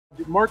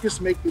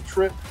Marcus make the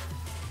trip?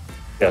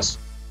 Yes.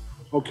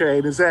 Okay,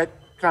 and is that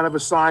kind of a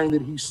sign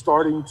that he's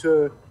starting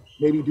to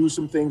maybe do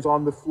some things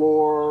on the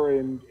floor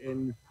and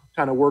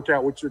kind of work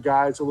out with your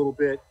guys a little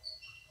bit?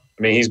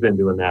 I mean, he's been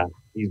doing that.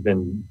 He's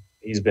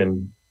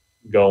been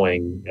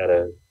going at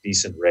a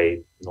decent rate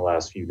in the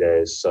last few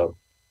days. So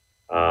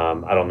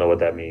I don't know what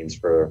that means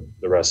for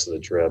the rest of the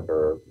trip,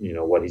 or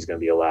what he's going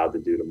to be allowed to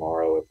do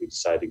tomorrow if we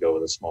decide to go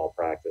with a small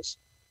practice.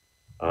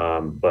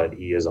 But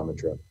he is on the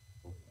trip.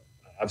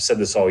 I've said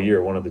this all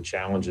year. One of the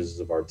challenges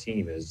of our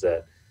team is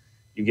that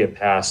you get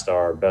past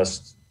our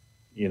best,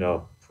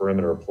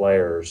 perimeter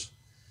players,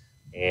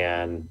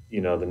 and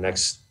the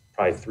next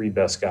probably three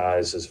best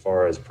guys as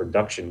far as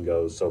production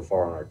goes so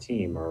far on our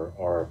team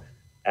are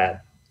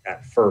at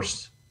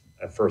first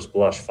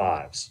blush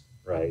fives,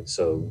 right?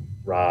 So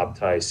Rob,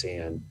 Tice,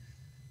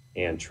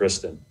 and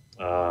Tristan.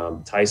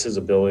 Tice's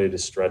ability to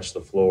stretch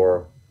the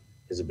floor,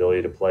 his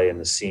ability to play in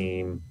the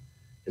seam,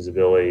 his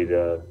ability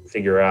to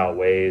figure out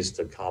ways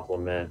to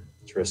complement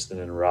Tristan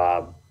and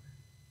Rob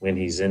when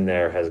he's in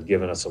there has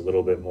given us a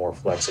little bit more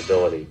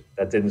flexibility.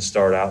 That didn't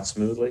start out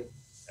smoothly,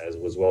 as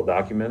was well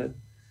documented,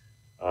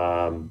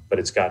 but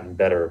it's gotten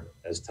better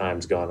as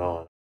time's gone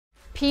on.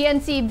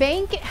 PNC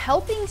Bank,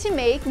 helping to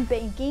make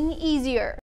banking easier.